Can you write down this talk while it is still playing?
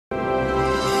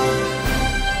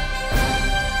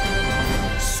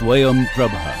Swayam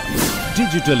Prabha.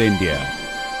 Digital India.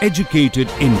 Educated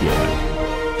India.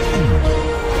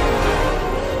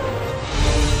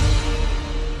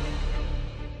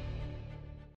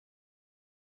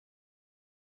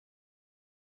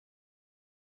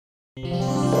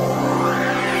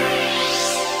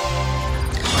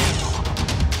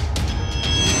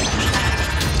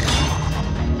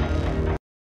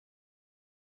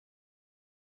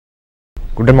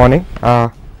 Good morning.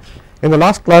 In the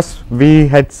last class we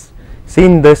had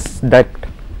seen this, that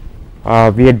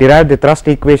we had derived the thrust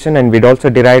equation, and we had also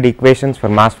derived equations for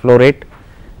mass flow rate,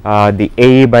 the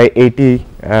AE by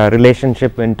AT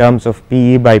relationship in terms of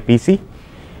PE by PC,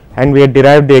 and we had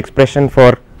derived the expression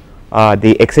for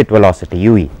the exit velocity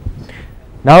UE.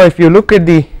 Now if you look at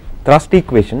the thrust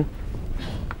equation,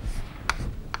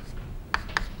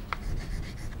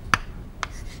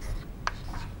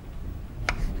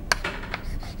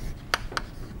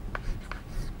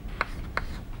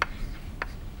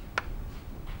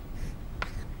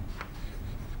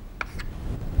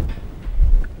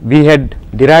 we had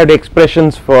derived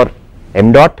expressions for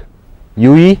m dot,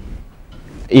 UE,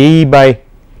 AE by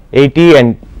AT,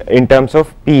 and in terms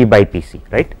of PE by PC,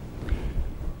 right.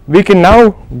 We can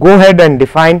now go ahead and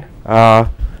define a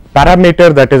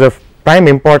parameter that is of prime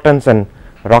importance in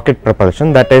rocket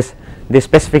propulsion, that is the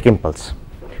specific impulse.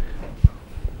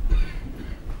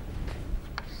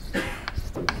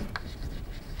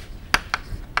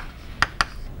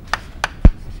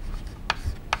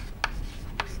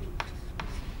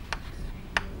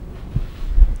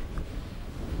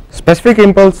 Specific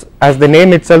impulse, as the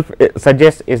name itself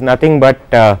suggests, is nothing but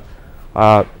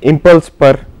impulse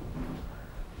per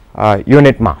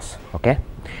unit mass. Okay.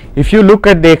 If you look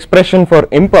at the expression for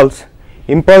impulse,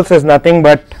 impulse is nothing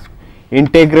but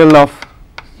integral of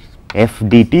f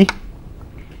dt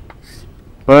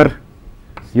per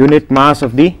unit mass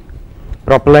of the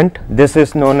propellant. This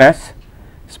is known as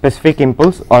specific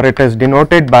impulse, or it is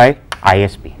denoted by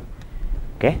ISP.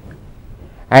 Okay.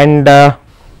 And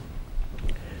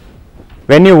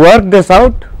when you work this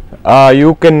out,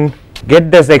 you can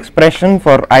get this expression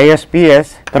for ISP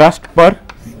as thrust per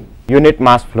unit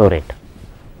mass flow rate.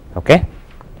 Okay.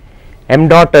 M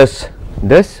dot is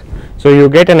this, so you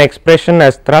get an expression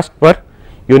as thrust per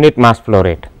unit mass flow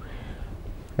rate.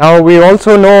 Now we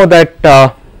also know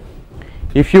that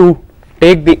if you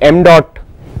take the m dot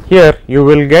here, you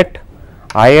will get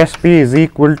ISP is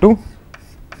equal to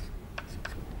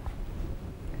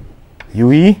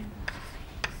UE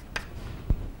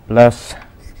plus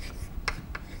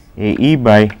AE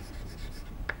by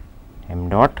m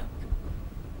dot .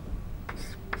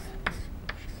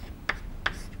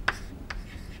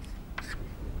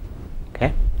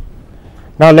 Okay.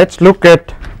 Now let us look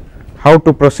at how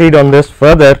to proceed on this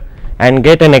further and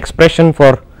get an expression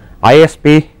for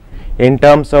ISP in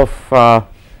terms of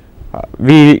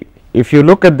if you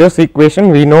look at this equation,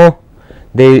 we know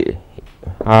the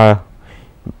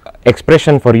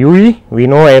expression for UE, we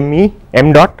know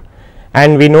m dot,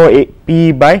 and we know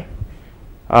PE by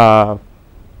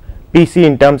PC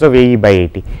in terms of AE by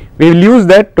AT. We will use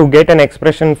that to get an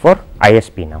expression for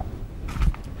ISP now.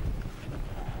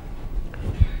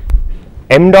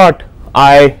 M dot,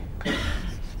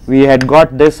 we had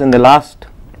got this in the last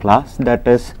class, that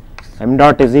is m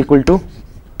dot is equal to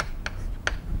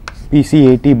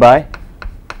PC AT by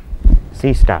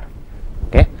C star.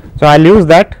 Okay. So I will use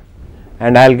that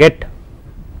and I will get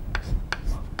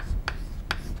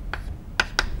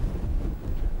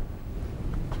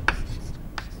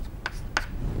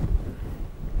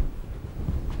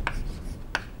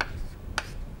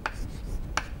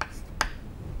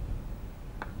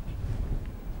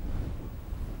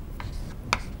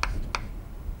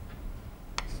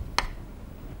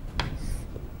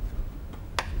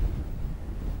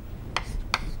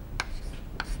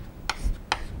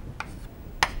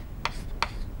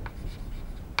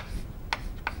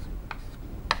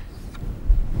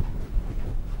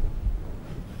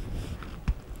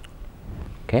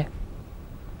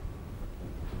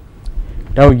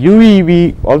now UE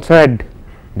we also had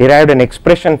derived an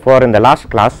expression for in the last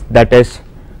class, that is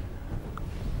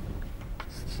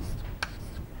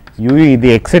UE,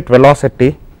 the exit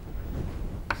velocity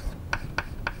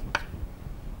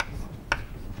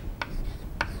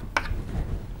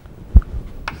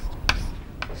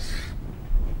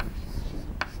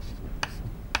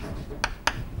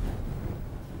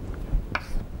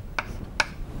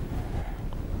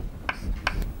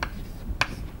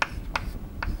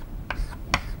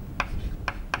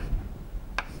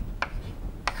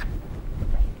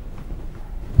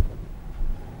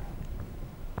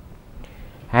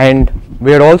and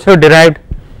we had also derived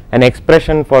an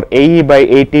expression for AE by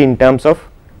AT in terms of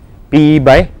PE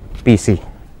by PC.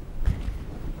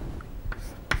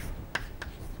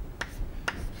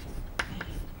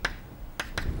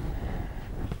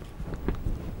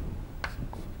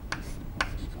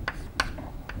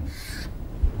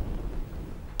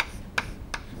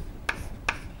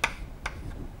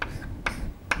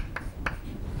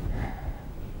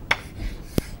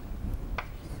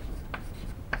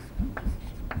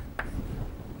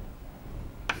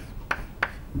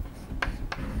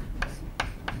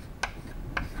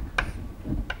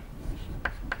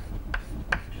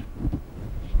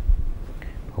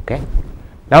 Okay.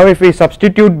 Now, if we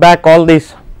substitute back all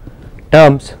these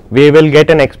terms, we will get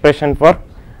an expression for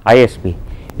ISP.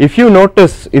 If you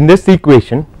notice in this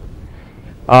equation,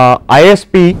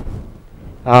 ISP,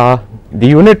 the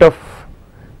unit of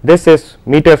this is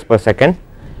meters per second,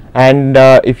 and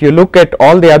if you look at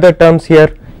all the other terms here,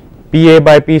 PA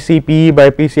by PC, PE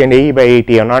by PC and AE by AT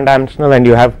are non-dimensional, and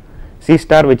you have C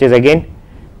star, which is again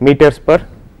meters per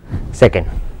second.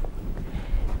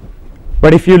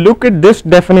 But if you look at this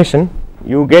definition,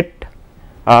 you get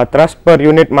thrust per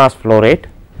unit mass flow rate,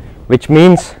 which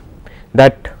means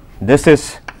that this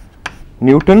is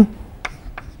Newton,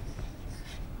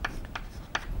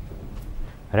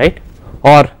 right,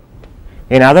 or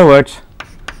in other words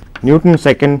Newton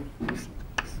second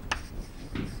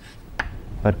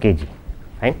per kg,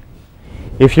 right.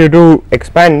 If you do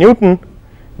expand Newton,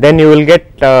 then you will get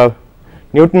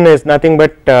Newton is nothing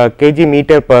but kg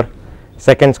meter per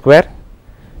second square.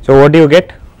 So, what do you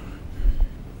get?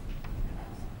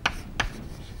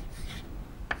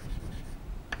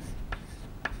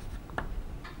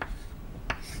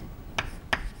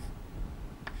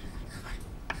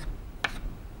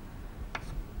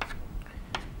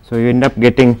 So, you end up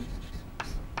getting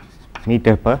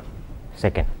meter per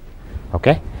second.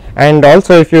 Okay. And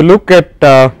also, if you look at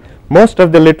most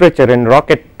of the literature in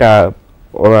rocket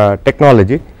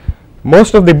technology,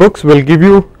 most of the books will give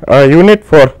you a unit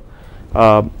for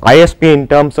ISP in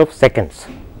terms of seconds.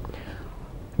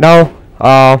 Now,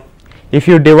 if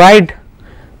you divide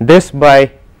this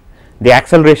by the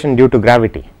acceleration due to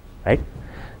gravity, right,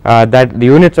 that the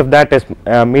units of that is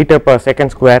meter per second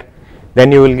square,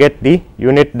 then you will get the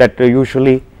unit that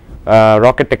usually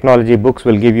rocket technology books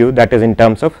will give you, that is in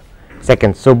terms of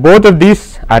seconds. So, both of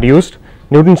these are used,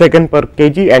 Newton second per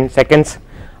kg and seconds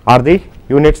are the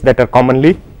units that are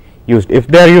commonly used. If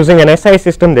they are using an SI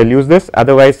system, they will use this,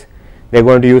 otherwise they are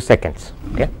going to use seconds.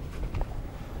 Okay.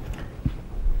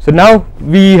 So, now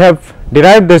we have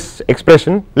derived this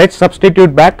expression, let us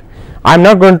substitute back. I am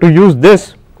not going to use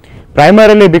this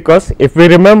primarily because if we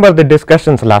remember the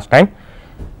discussions last time,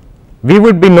 we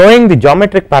would be knowing the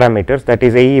geometric parameters, that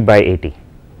is AE by AT,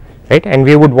 right, and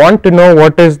we would want to know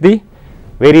what is the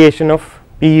variation of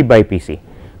PE by PC.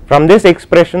 From this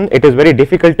expression, it is very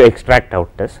difficult to extract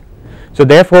out this. So,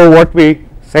 therefore, what we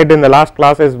said in the last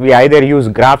class is we either use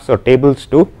graphs or tables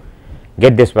to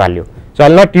get this value. So, I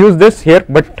will not use this here,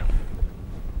 but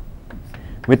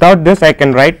without this I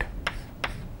can write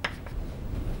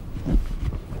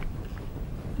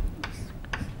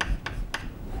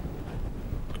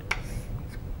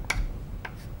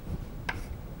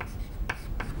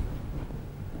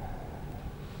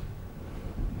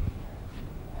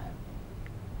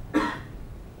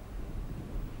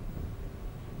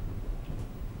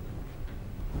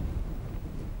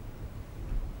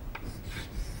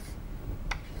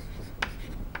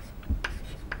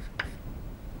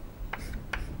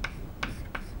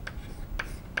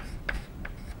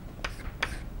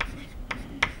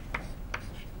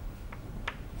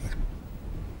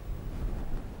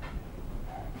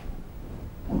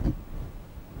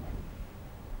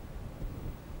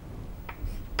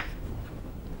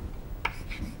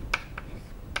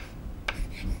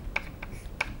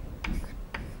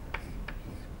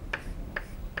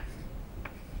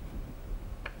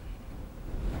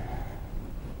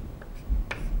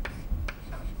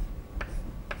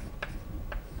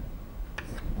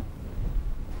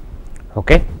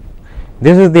okay.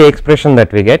 This is the expression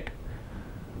that we get.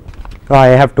 So, I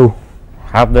have to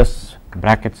have this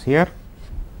brackets here.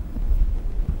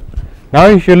 Now,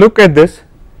 if you look at this,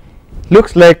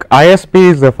 looks like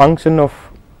ISP is a function of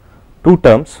two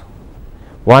terms,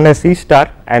 one is C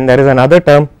star and there is another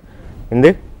term in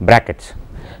the brackets.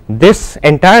 This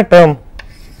entire term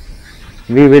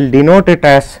we will denote it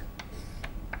as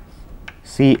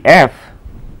CF,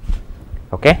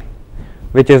 okay,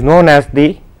 which is known as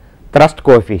the thrust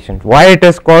coefficient. Why it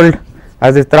is called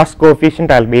as the thrust coefficient,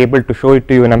 I will be able to show it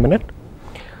to you in a minute.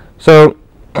 So,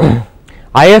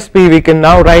 ISP we can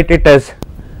now write it as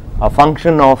a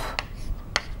function of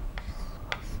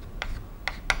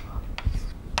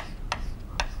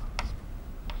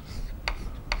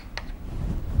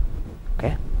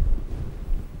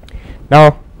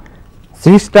Now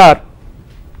C star,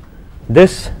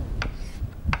 this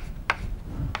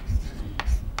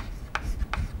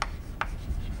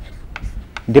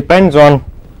depends on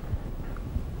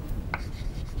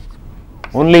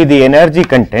only the energy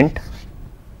content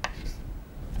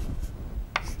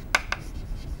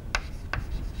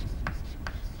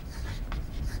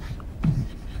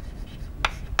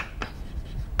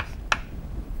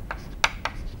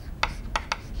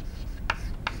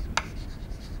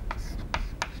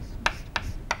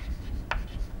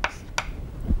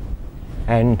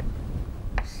and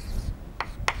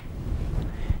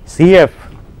CF,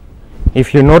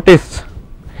 if you notice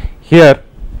here,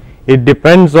 it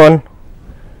depends on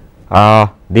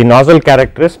the nozzle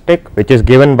characteristic, which is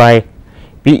given by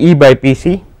PE by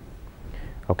PC,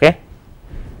 okay,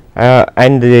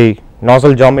 and the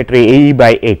nozzle geometry AE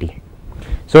by AT.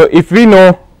 So if we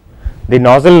know the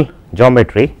nozzle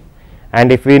geometry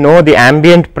and if we know the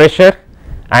ambient pressure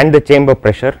and the chamber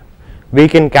pressure, we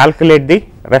can calculate the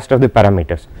rest of the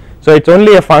parameters. So it's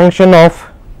only a function of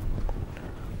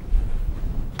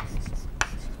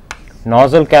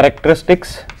nozzle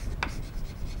characteristics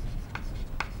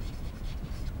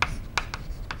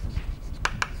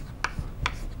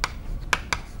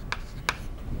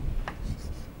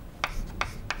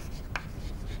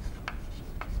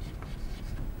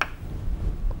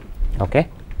okay.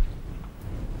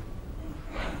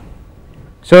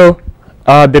 So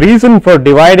the reason for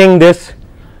dividing this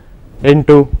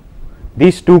into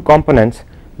these two components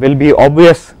will be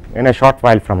obvious in a short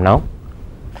while from now.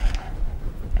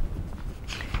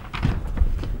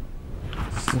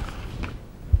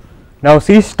 Now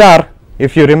C star,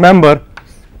 if you remember,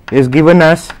 is given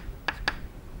as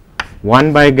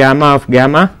 1 by gamma of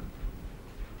gamma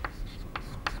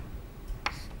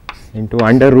into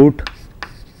under root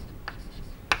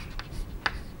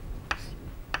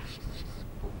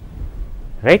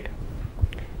right.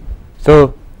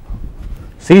 So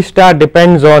C star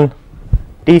depends on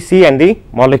Tc and the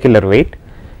molecular weight.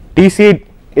 Tc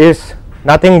is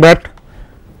nothing but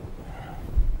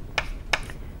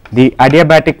the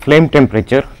adiabatic flame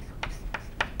temperature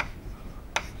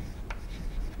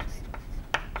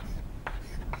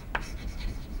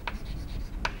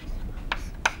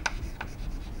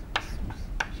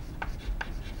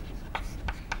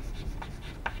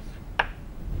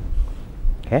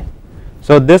okay.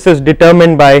 So this is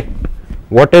determined by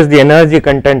what is the energy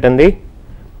content in the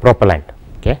propellant,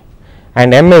 okay,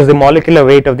 and m is the molecular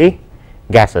weight of the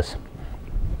gases.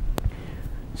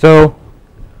 So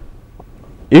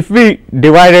if we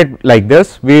divide it like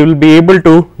this, we will be able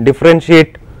to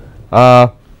differentiate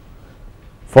for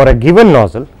a given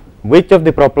nozzle which of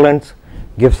the propellants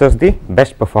gives us the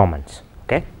best performance,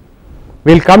 okay.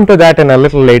 We will come to that in a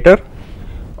little later.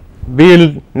 We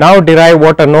will now derive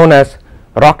what are known as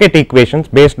rocket equations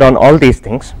based on all these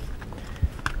things.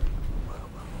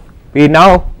 We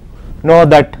now know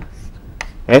that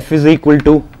F is equal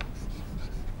to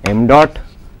m dot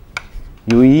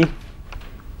UE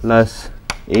plus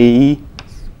AE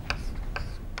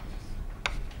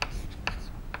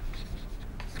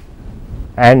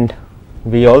and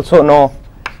we also know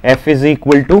F is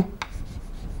equal to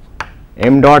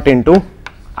m dot into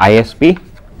ISP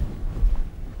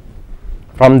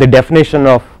from the definition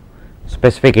of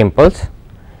specific impulse,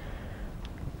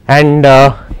 and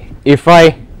if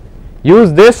I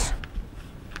use this,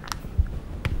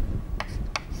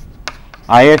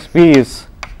 ISP is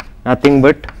nothing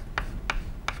but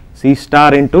C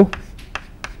star into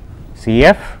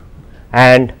CF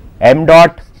and m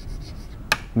dot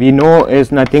we know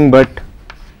is nothing but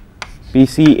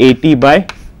PCAT by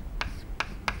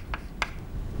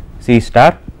C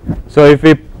star. So if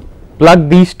we plug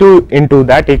these two into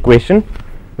that equation,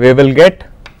 we will get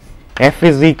F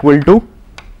is equal to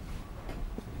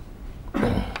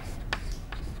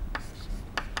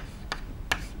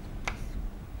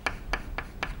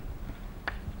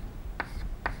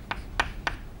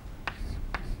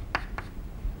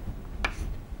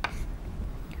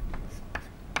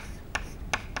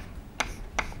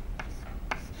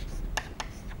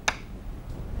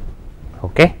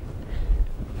okay.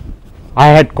 I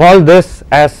had called this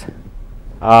as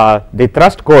the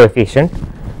thrust coefficient.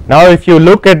 Now if you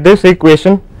look at this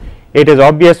equation, it is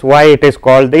obvious why it is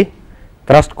called the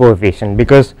thrust coefficient,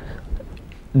 because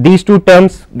these two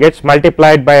terms gets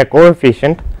multiplied by a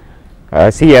coefficient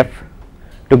CF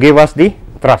to give us the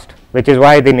thrust, which is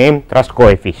why the name thrust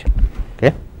coefficient,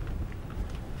 okay.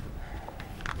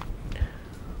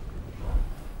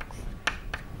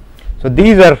 So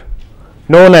these are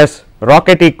known as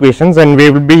rocket equations and we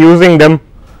will be using them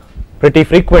pretty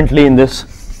frequently in this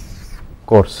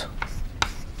course.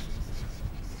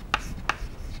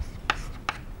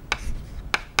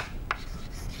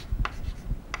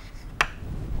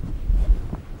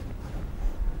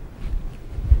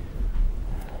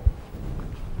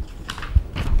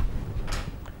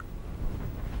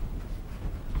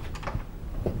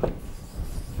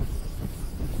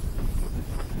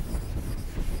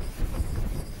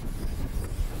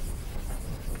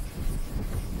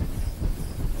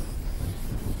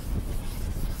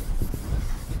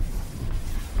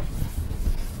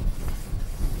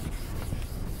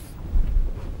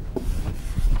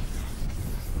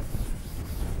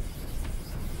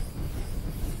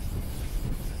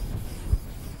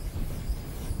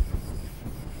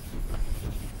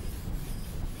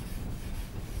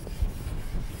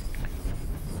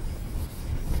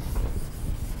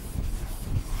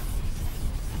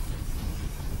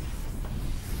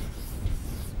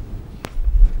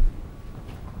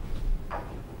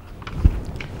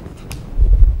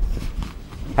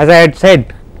 as I had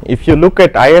said, if you look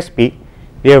at ISP,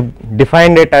 we have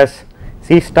defined it as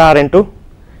C star into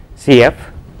Cf.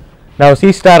 Now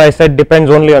C star, I said,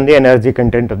 depends only on the energy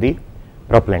content of the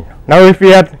propellant. Now if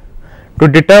we are to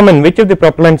determine which of the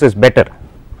propellants is better,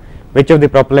 which of the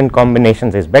propellant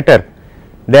combinations is better,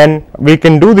 then we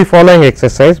can do the following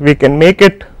exercise. We can make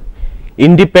it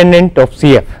independent of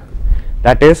Cf.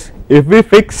 That is, if we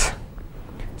fix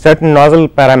certain nozzle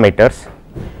parameters,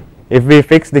 if we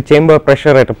fix the chamber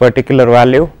pressure at a particular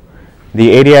value,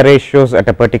 the area ratios at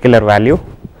a particular value,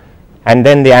 and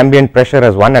then the ambient pressure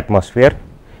as 1 atmosphere,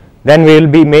 then we will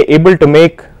be able to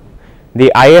make the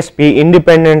ISP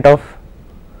independent of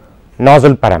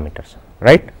nozzle parameters,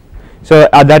 right. So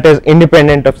that is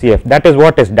independent of Cf. That is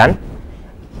what is done,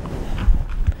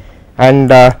 and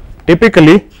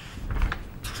typically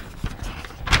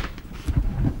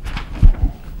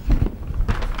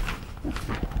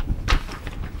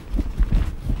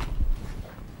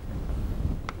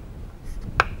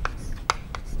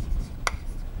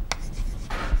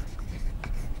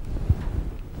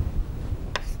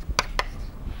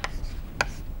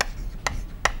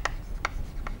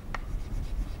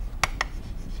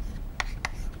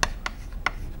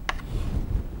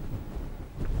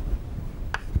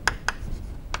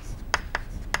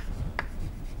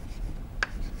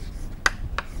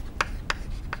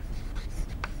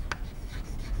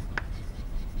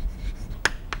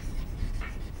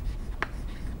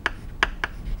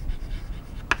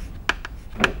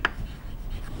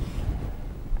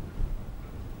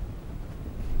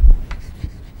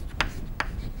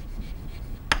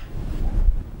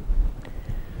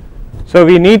so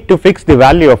we need to fix the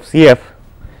value of Cf,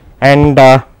 and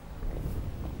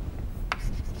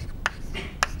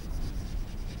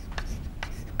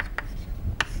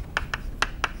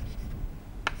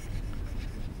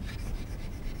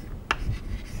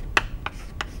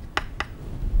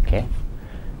okay.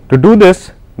 To do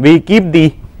this, we keep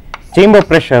the chamber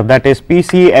pressure, that is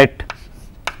Pc, at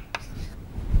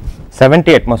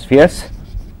 70 atmospheres.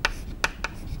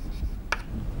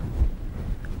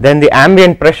 Then the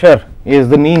ambient pressure is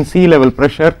the mean sea level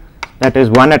pressure, that is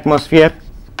 1 atmosphere,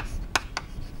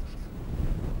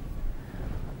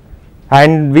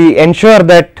 and we ensure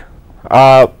that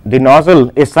the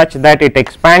nozzle is such that it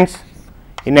expands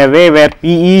in a way where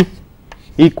Pe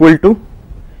equal to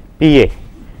Pa,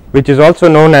 which is also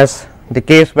known as the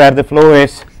case where the flow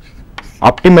is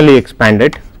optimally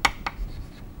expanded.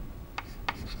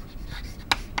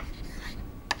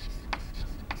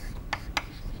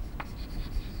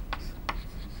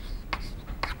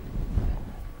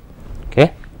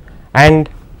 Okay, and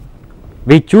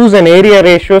we choose an area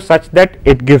ratio such that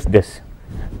it gives this,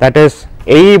 that is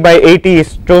AE by AT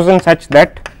is chosen such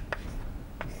that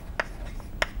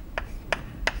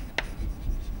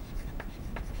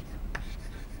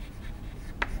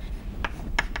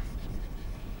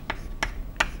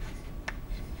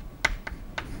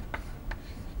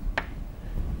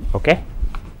okay.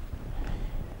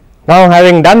 Now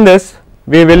having done this,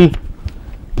 we will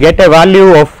get a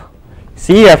value of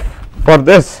Cf for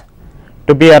this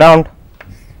to be around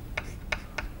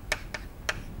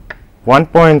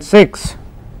 1.6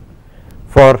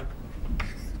 for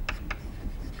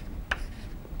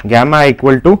gamma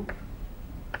equal to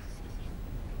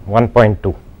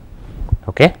 1.2.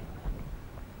 Okay.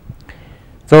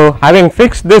 So having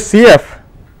fixed this Cf,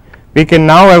 we can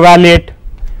now evaluate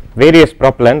various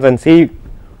propellants and see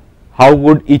how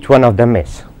good each one of them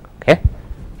is. Okay.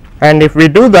 And if we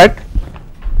do that,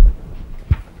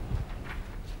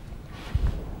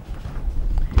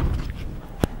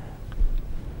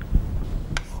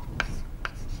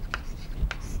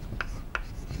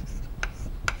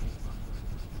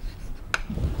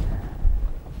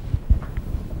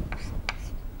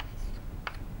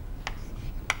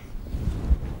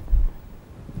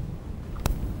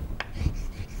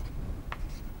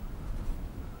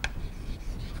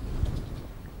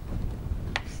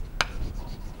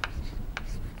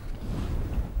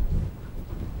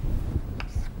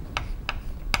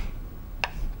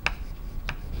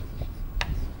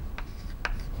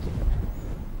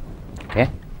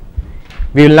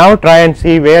 we will now try and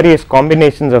see various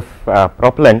combinations of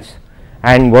propellants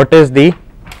and what is the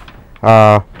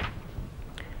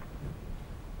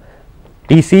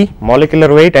Tc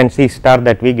molecular weight and C star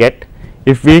that we get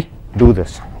if we do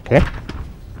this. Okay.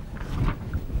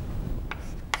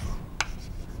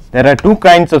 There are two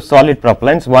kinds of solid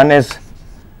propellants. One is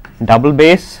double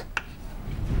base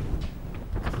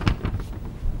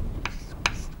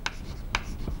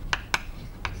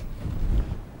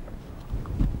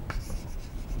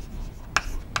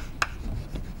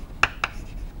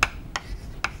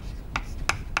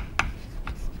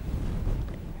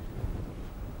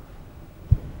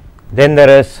then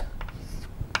there is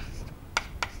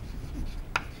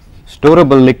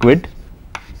storable liquid,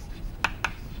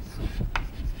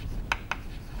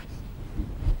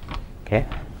 okay,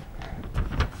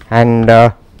 and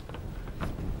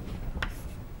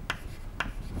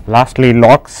lastly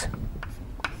LOX,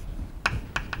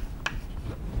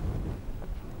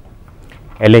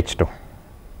 LH2,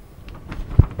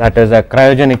 that is a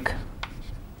cryogenic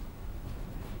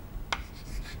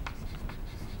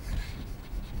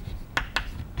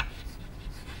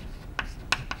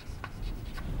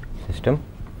system.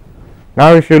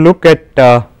 Now, if you look at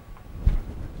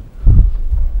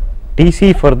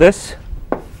TC for this,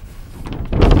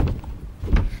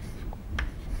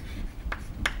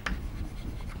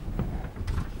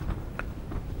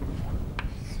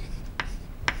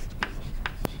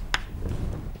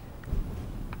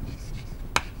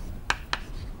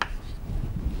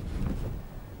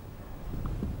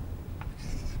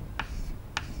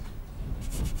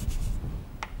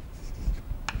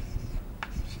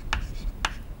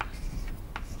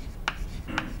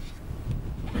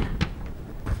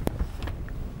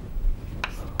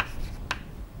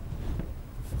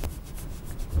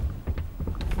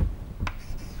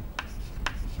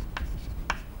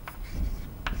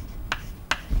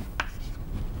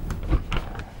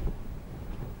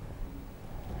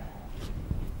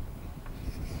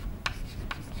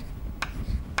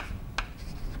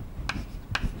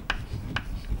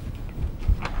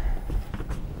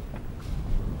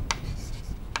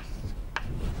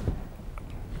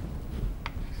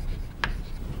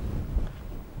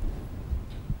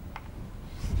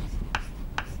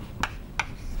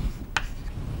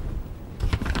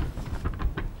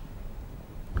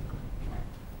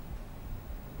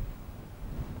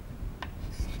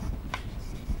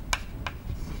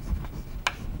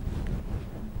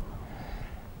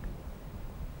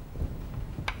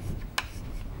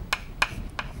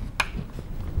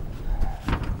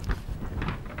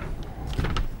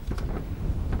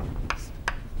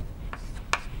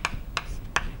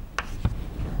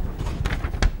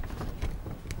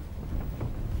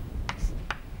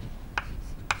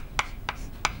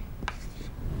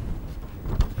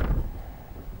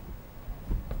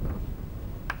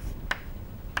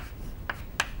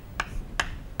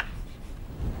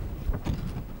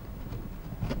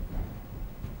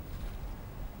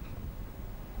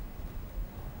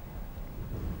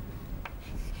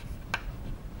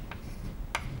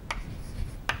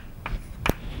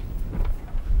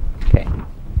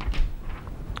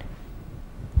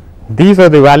 these are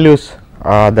the values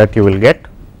that you will get.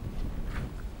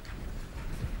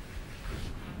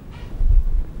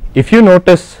 If you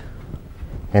notice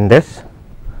in this,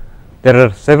 there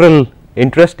are several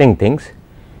interesting things.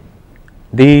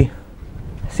 The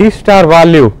C star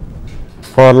value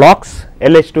for LOX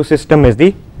LH2 system is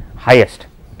the highest,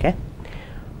 okay,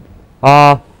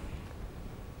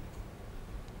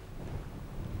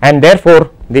 and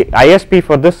therefore the ISP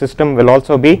for this system will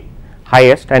also be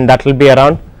highest, and that will be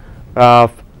around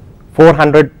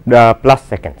 400 plus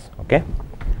seconds, okay.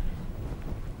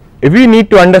 If we need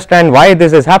to understand why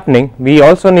this is happening, we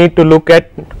also need to look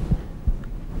at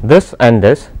this and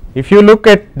this. If you look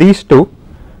at these two,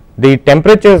 the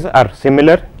temperatures are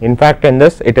similar. In fact, in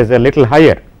this it is a little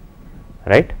higher,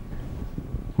 right,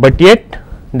 but yet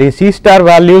the C star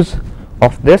values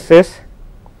of this is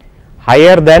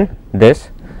higher than this.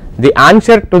 The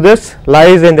answer to this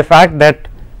lies in the fact that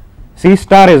C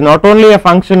star is not only a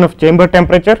function of chamber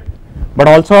temperature, but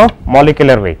also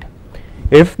molecular weight.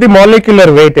 If the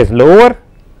molecular weight is lower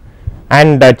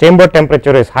and the chamber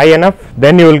temperature is high enough,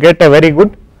 then you will get a very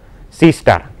good C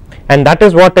star, and that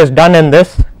is what is done in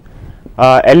this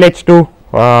LH2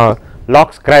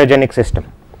 LOX cryogenic system,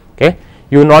 okay.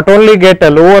 You not only get a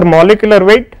lower molecular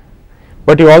weight,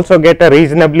 but you also get a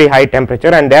reasonably high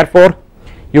temperature, and therefore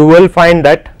you will find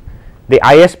that the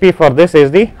ISP for this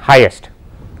is the highest,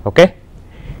 okay.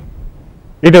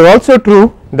 It is also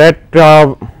true that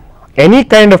any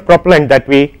kind of propellant that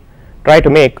we try to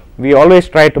make, we always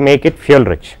try to make it fuel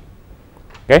rich,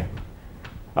 okay.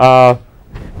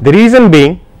 The reason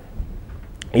being,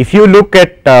 if you look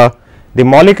at the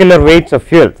molecular weights of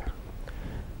fuel,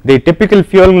 the typical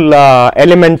fuel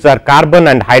elements are carbon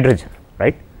and hydrogen,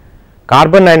 right.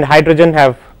 Carbon and hydrogen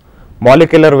have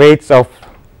molecular weights of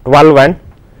 12 and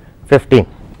 15.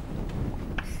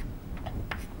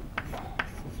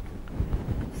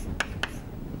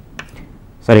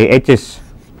 Sorry, H is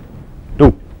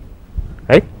 2,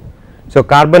 right. So,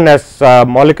 carbon has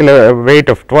molecular weight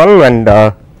of 12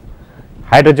 and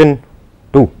hydrogen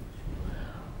 2.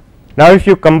 Now, if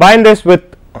you combine this with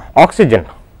oxygen,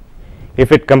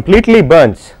 if it completely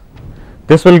burns,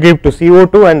 this will give to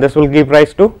CO2 and this will give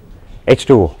rise to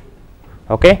H2O.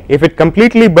 Okay. If it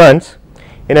completely burns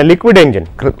in a liquid engine,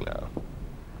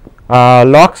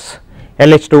 LOX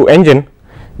LH2 engine,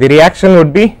 the reaction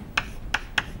would be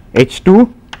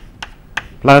H2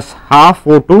 plus half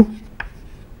O2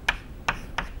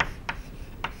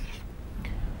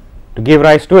 to give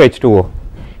rise to H2O.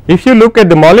 If you look at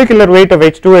the molecular weight of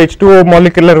H2O, H2O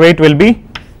molecular weight will be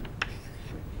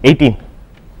 18,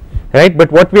 right,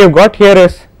 but what we have got here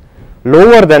is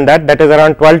lower than that, that is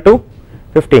around 12 to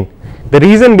 15. The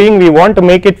reason being, we want to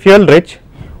make it fuel rich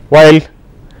while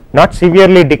not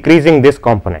severely decreasing this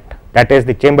component, that is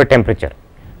the chamber temperature.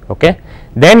 Okay.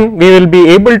 Then we will be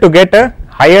able to get a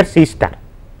higher C star.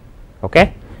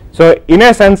 Okay. So, in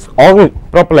a sense, all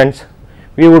propellants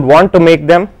we would want to make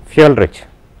them fuel rich,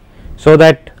 so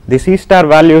that the C star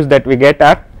values that we get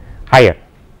are higher.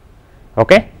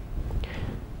 Okay.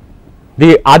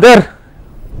 The other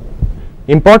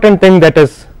important thing that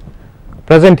is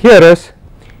present here is,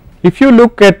 if you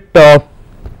look at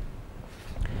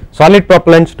solid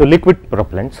propellants to liquid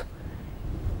propellants,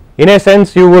 in a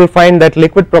sense you will find that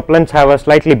liquid propellants have a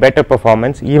slightly better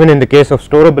performance even in the case of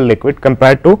storable liquid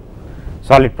compared to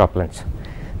solid propellants.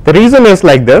 The reason is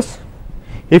like this: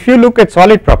 if you look at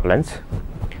solid propellants,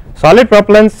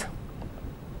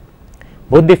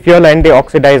 both the fuel and the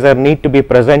oxidizer need to be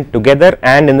present together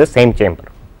and in the same chamber,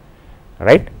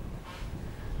 right.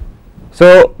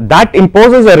 So, that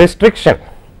imposes a restriction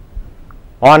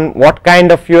on what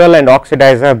kind of fuel and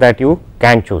oxidizer that you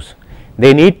can choose.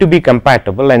 They need to be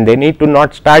compatible and they need to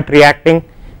not start reacting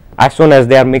as soon as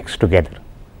they are mixed together,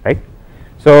 right.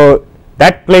 So,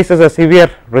 that places a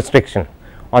severe restriction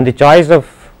on the choice of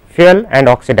fuel and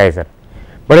oxidizer,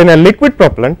 but in a liquid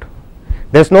propellant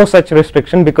there is no such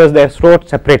restriction, because they are stored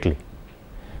separately.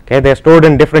 Okay, they are stored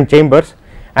in different chambers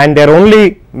and they are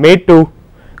only made to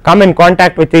come in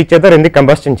contact with each other in the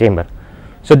combustion chamber.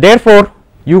 So, therefore,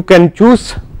 you can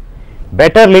choose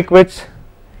better liquids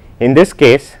in this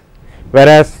case,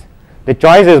 whereas the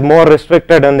choice is more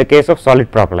restricted in the case of solid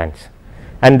propellants,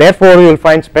 and therefore, you will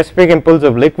find specific impulse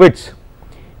of liquids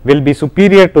will be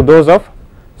superior to those of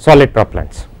solid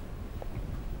propellants.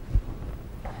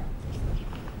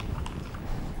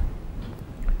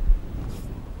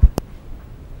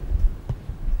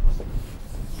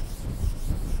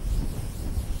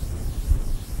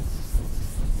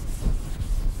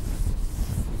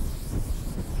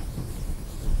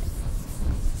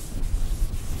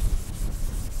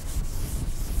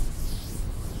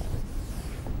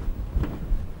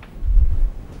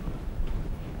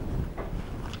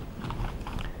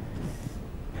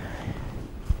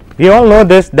 We all know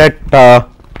this, that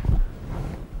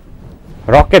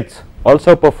rockets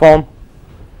also perform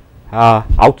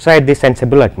outside the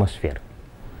sensible atmosphere.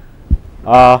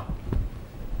 The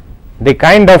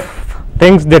kind of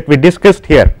things that we discussed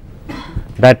here,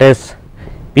 that is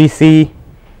PC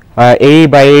AE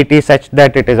by AT such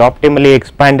that it is optimally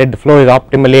expanded, the flow is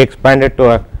optimally expanded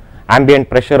to a ambient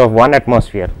pressure of 1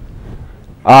 atmosphere.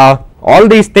 All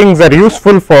these things are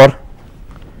useful for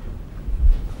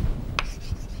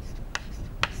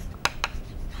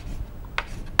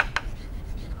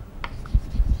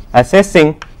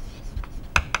assessing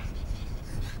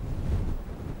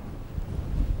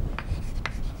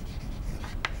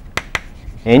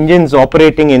engines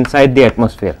operating inside the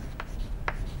atmosphere.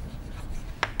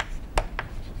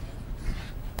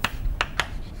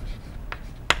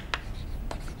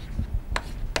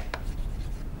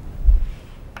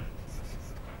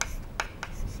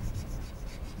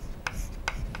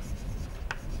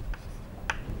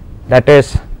 That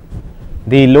is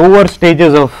the lower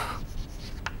stages of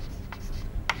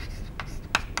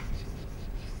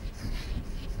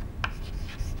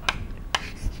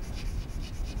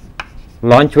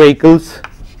launch vehicles,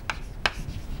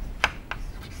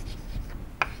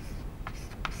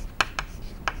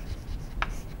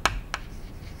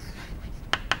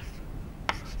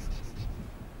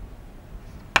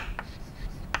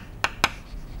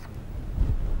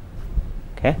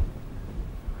 okay,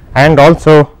 and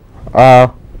also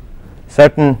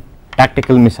certain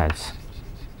tactical missiles.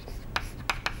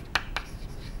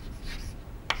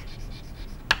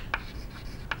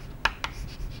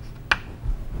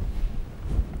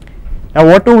 Now,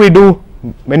 what do we do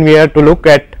when we are to look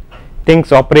at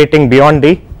things operating beyond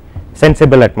the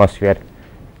sensible atmosphere?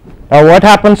 Now, what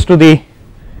happens to the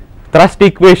thrust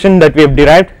equation that we have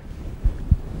derived?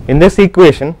 In this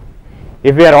equation,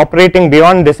 if we are operating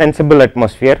beyond the sensible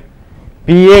atmosphere,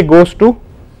 PA goes to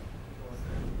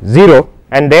 0,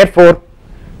 and therefore,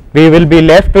 we will be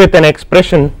left with an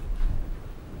expression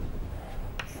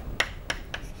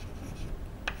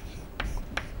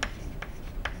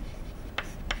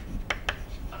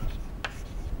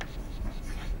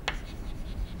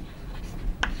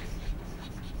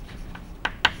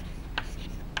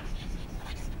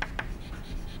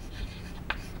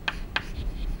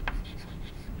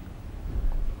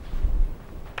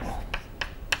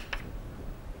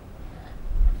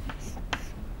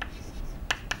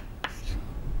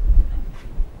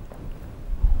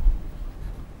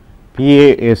PA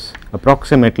is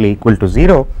approximately equal to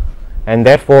 0, and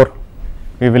therefore,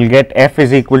 we will get F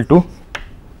is equal to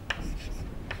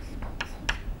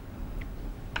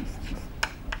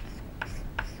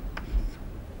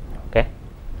okay.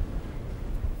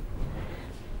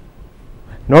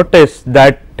 Notice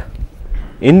that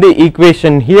in the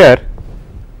equation here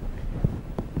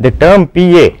the term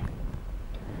PA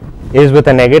is with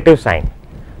a negative sign.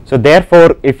 So,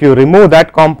 therefore, if you remove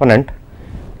that component,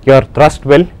 your thrust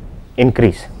will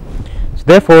increase. So,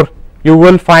 therefore, you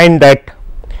will find that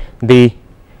the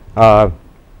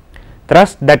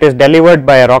thrust that is delivered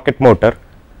by a rocket motor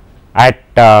at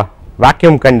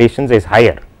vacuum conditions is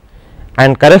higher,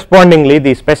 and correspondingly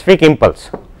the specific impulse,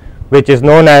 which is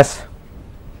known as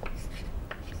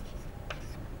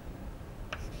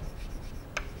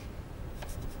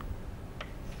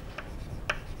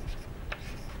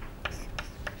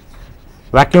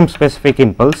vacuum specific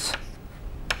impulse,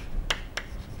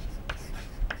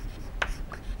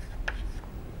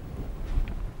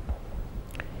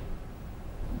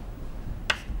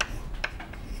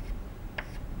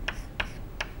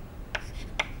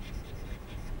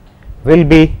 will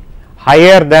be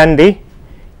higher than the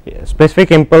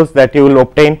specific impulse that you will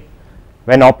obtain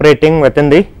when operating within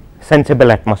the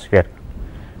sensible atmosphere.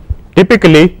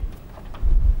 Typically,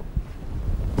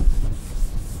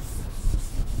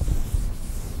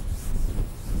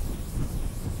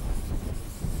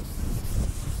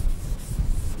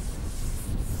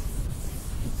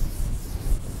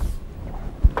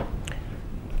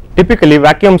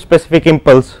 vacuum specific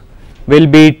impulse will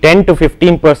be 10 to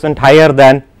 15% higher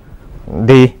than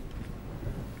the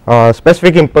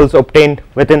specific impulse obtained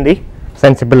within the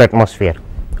sensible atmosphere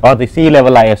or the sea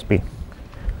level ISP.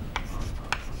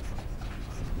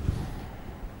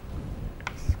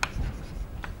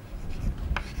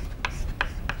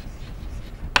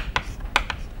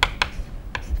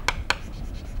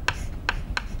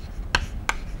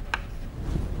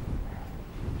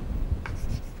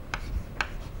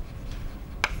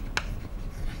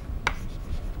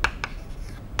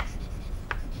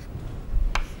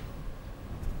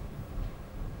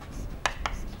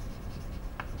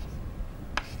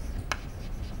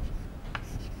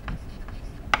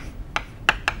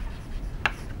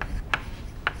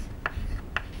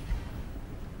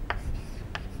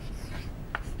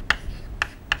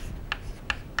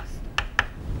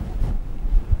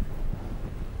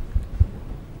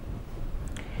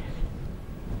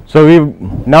 So, we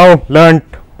have now learnt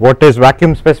what is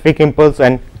vacuum specific impulse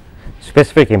and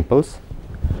specific impulse.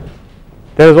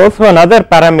 There is also another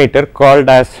parameter called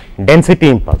as density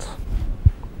impulse.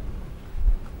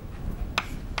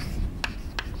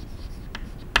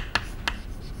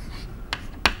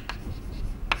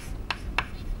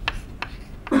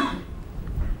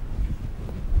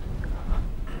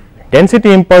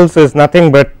 Density impulse is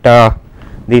nothing but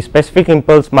the specific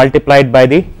impulse multiplied by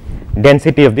the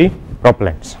density of the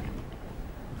propellants,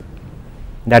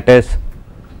 that is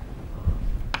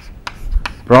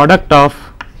product of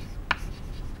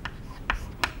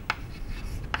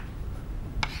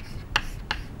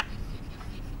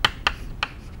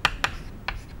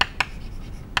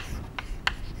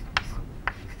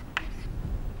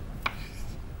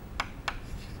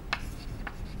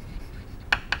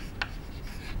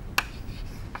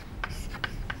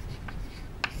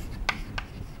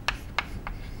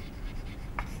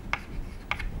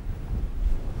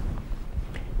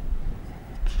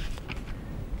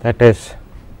that is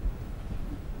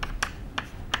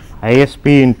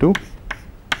ISP into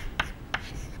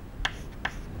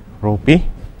rho p.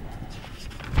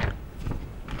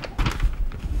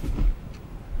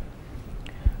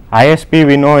 ISP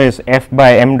we know is F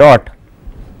by m dot,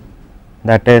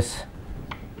 that is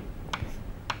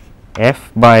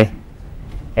F by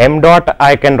m dot.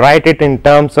 I can write it in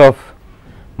terms of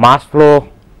mass flow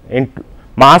into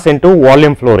mass into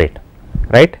volume flow rate,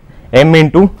 right. M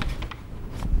into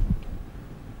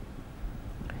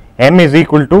m is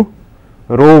equal to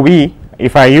rho v.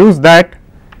 If I use that,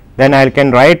 then I can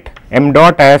write m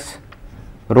dot as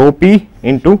rho p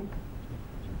into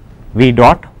v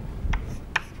dot.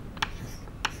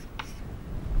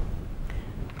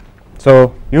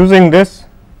 So, using this,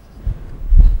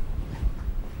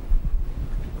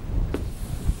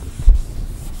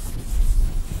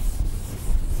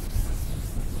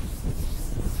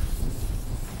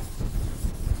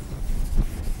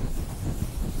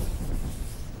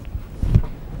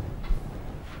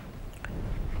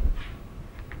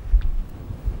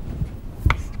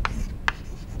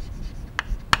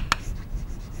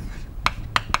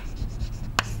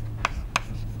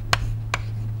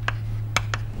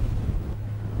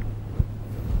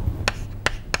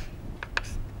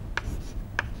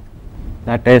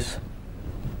 that is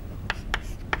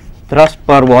thrust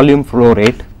per volume flow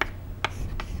rate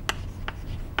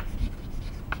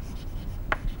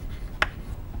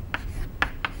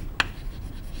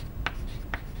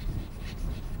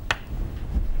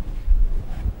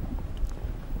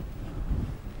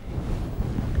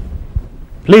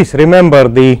please remember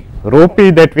the rho p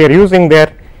that we are using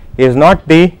there is not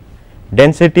the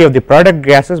density of the product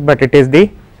gases, but it is the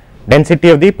density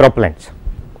of the propellants.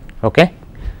 Okay.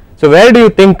 So, where do you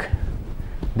think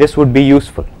this would be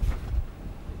useful?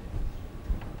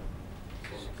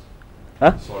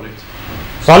 Solids.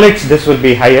 Solids, this will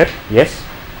be higher, yes.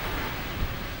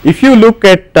 If you look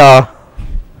at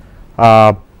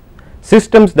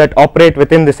systems that operate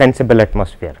within the sensible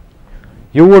atmosphere,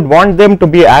 you would want them to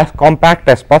be as compact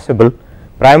as possible,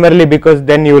 primarily because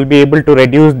then you will be able to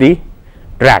reduce the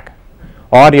drag,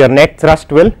 or your net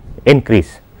thrust will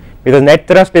increase, because net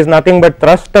thrust is nothing but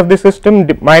thrust of the system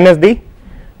minus the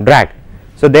drag.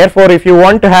 So, therefore, if you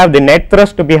want to have the net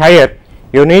thrust to be higher,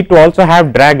 you need to also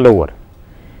have drag lower.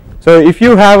 So, if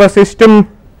you have a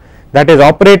system that is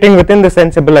operating within the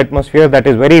sensible atmosphere that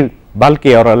is very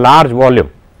bulky or a large volume,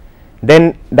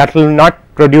 then that will not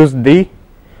produce the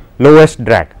lowest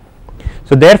drag.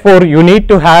 So, therefore, you need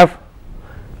to have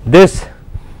this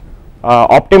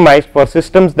optimized for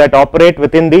systems that operate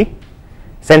within the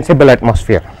sensible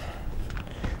atmosphere,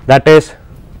 that is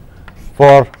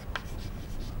for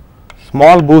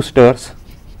small boosters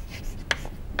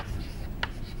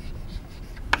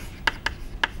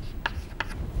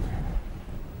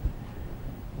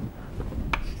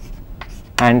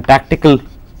and tactical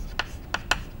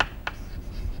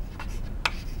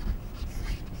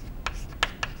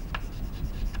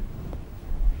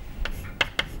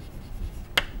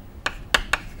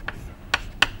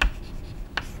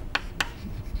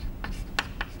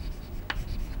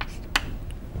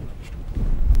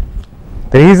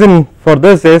The reason for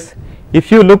this is,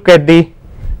 if you look at the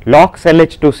LOX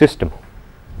LH2 system,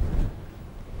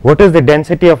 what is the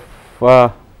density of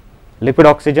liquid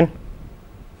oxygen?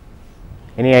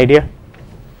 Any idea?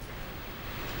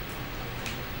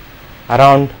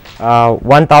 Around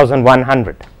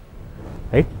 1100,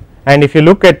 right? And if you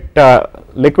look at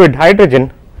liquid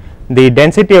hydrogen, the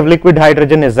density of liquid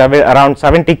hydrogen is around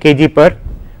 70 kg per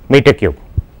meter cube.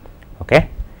 Okay,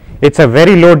 it's a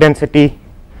very low density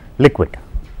liquid.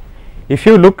 If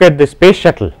you look at the space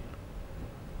shuttle,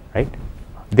 right,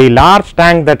 the large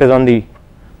tank that is on the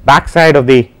back side of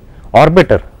the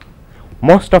orbiter,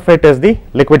 most of it is the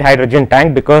liquid hydrogen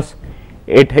tank, because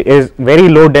it is very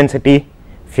low density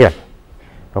fuel.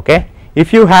 Okay.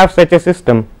 If you have such a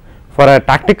system for a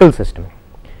tactical system,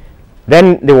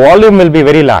 then the volume will be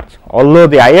very large. Although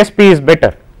the ISP is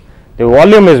better, the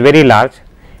volume is very large,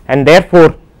 and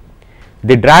therefore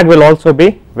the drag will also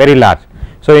be very large.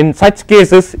 So, in such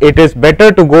cases it is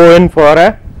better to go in for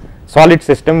a solid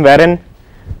system, wherein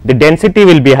the density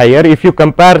will be higher. If you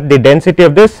compare the density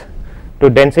of this to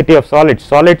density of solids,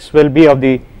 solids will be of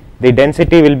the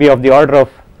density will be of the order of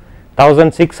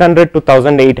 1600 to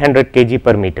 1800 kg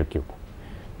per meter cube,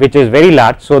 which is very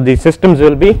large. So, the systems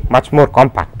will be much more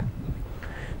compact.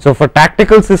 So, for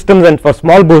tactical systems and for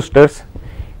small boosters,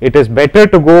 it is better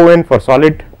to go in for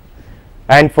solid,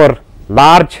 and for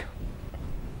large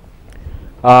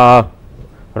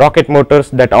rocket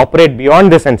motors that operate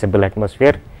beyond the sensible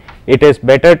atmosphere, it is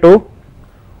better to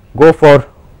go for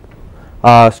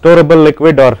storable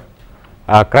liquid or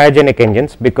cryogenic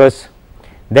engines, because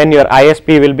then your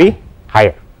ISP will be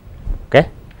higher. Okay.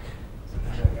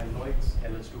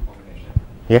 LH2 combination.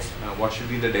 Yes. What should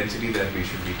be the density that we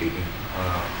should be taking?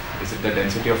 Is it the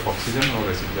density of oxygen or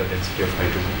is it the density of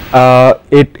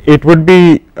hydrogen? It would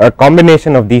be a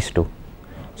combination of these two.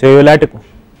 So, you will have to.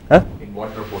 In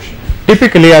what proportion?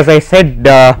 Typically, as I said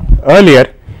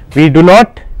earlier, we do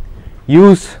not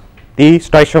use the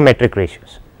stoichiometric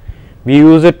ratios. We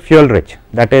use it fuel rich,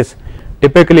 that is,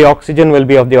 typically oxygen will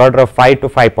be of the order of 5 to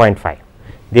 5.5,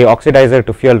 the oxidizer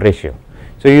to fuel ratio.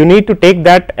 So, you need to take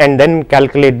that and then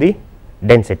calculate the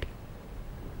density.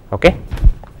 Okay.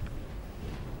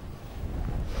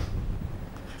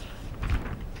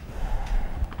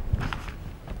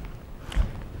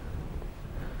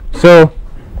 So,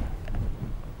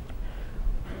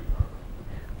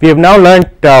 we have now learnt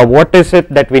what is it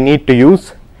that we need to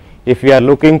use if we are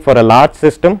looking for a large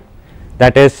system,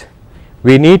 that is,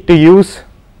 we need to use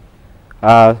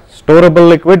storable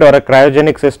liquid or a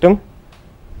cryogenic system,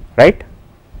 right,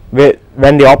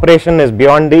 when the operation is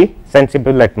beyond the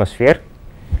sensible atmosphere.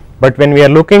 But when we are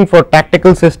looking for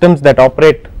tactical systems that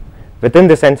operate within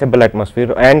the sensible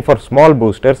atmosphere and for small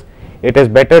boosters, it is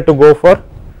better to go for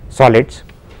solids.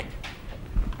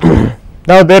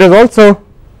 Now there is also,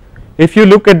 if you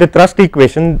look at the thrust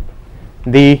equation,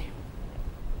 there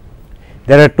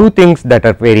are two things that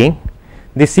are varying.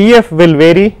 The CF will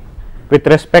vary with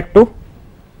respect to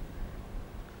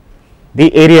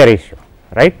the area ratio,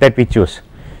 right, that we choose.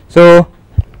 So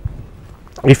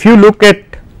if you look at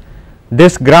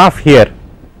this graph here,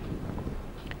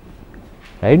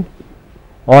 right,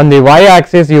 on the y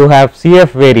axis you have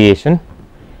CF variation,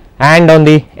 and on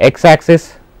the x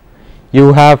axis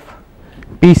you have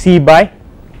PC by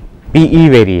PE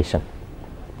variation,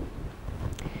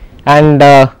 and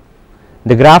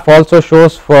the graph also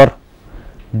shows for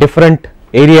different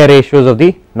area ratios of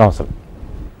the nozzle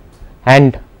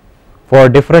and for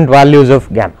different values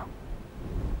of gamma.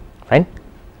 Fine.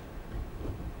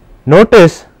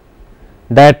 Notice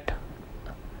that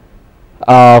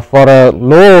for a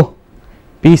low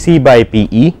PC by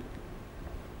PE,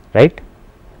 right,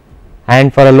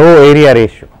 and for a low area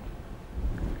ratio,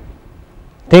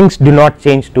 things do not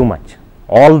change too much.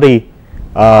 All the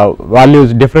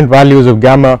values, different values of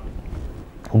gamma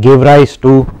give rise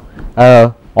to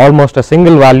almost a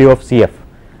single value of CF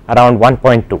around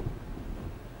 1.2.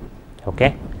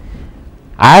 Okay.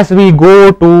 As we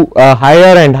go to a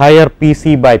higher and higher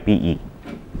PC by PE,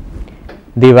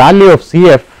 the value of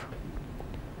CF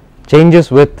changes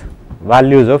with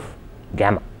values of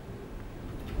gamma,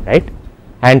 right,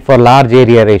 and for large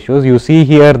area ratios you see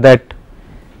here that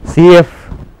CF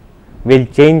will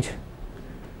change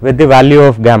with the value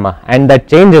of gamma, and that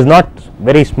change is not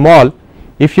very small.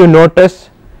 If you notice,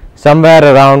 somewhere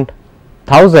around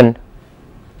 1000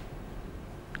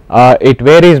 it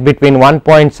varies between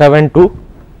 1.7 to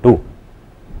 2.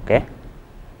 Okay.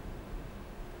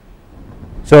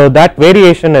 So that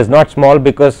variation is not small,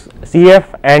 because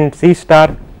CF and C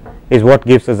star is what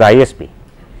gives us ISP.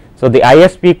 So the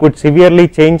ISP could severely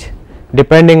change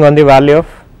depending on the value of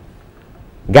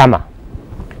gamma.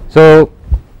 So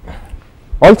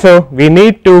also we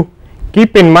need to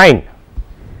keep in mind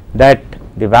that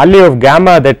the value of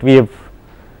gamma that we have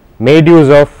made use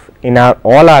of in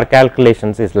all our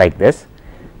calculations is like this,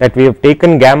 that we have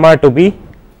taken gamma to be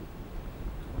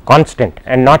constant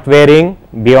and not varying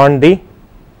beyond the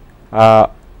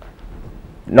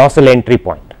nozzle entry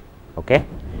point. Okay.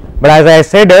 But as I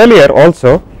said earlier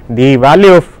also, the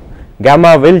value of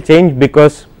gamma will change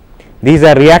because these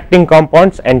are reacting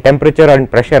compounds and temperature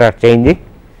and pressure are changing,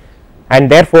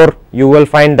 and therefore you will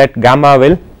find that gamma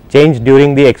will change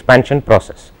during the expansion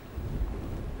process.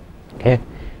 Okay.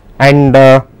 And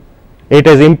it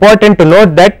is important to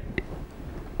note that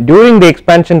during the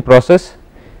expansion process,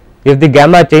 if the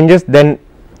gamma changes, then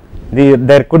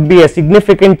there could be a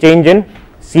significant change in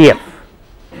CF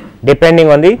depending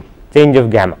on the change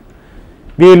of gamma.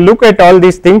 We will look at all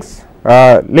these things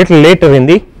little later in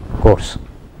the course.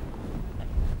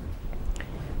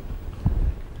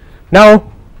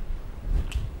 Now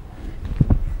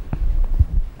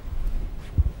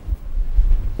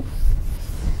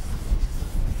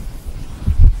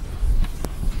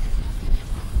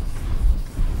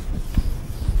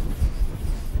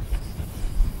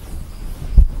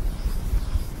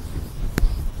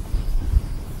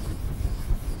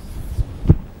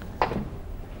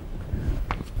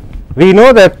we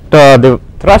know that the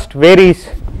thrust varies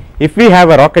if we have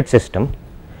a rocket system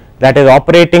that is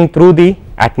operating through the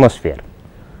atmosphere.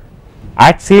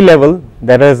 At sea level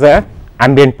there is a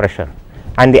ambient pressure,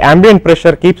 and the ambient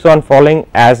pressure keeps on falling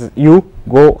as you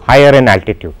go higher in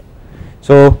altitude.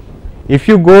 So if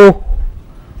you go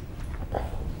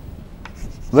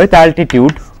with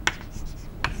altitude,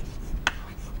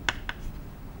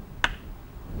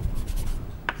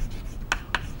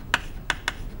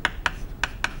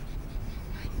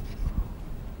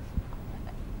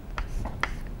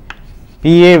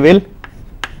 PA will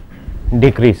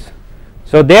decrease.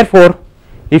 So therefore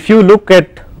if you look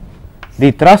at the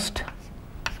thrust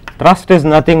is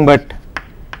nothing but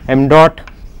m dot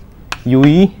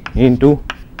UE into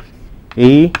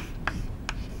AE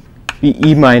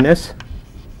PE minus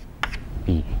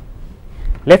PE.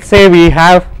 Let us say we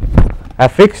have a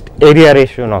fixed area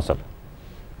ratio nozzle,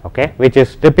 okay, which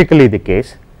is typically the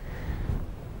case.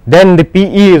 Then the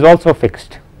PE is also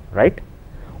fixed, right.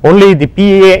 Only the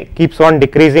PA keeps on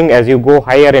decreasing as you go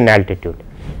higher in altitude,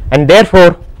 and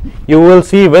therefore you will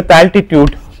see with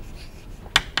altitude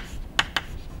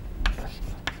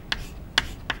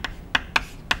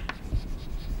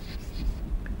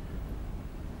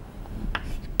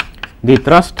the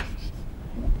thrust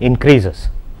increases.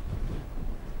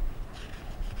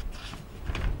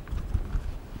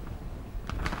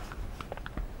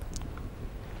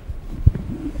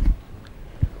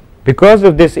 Because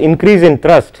of this increase in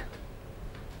thrust,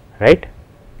 right,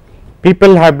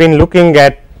 people have been looking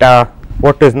at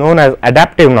what is known as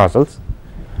adaptive nozzles,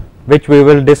 which we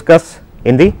will discuss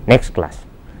in the next class.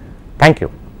 Thank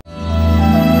you.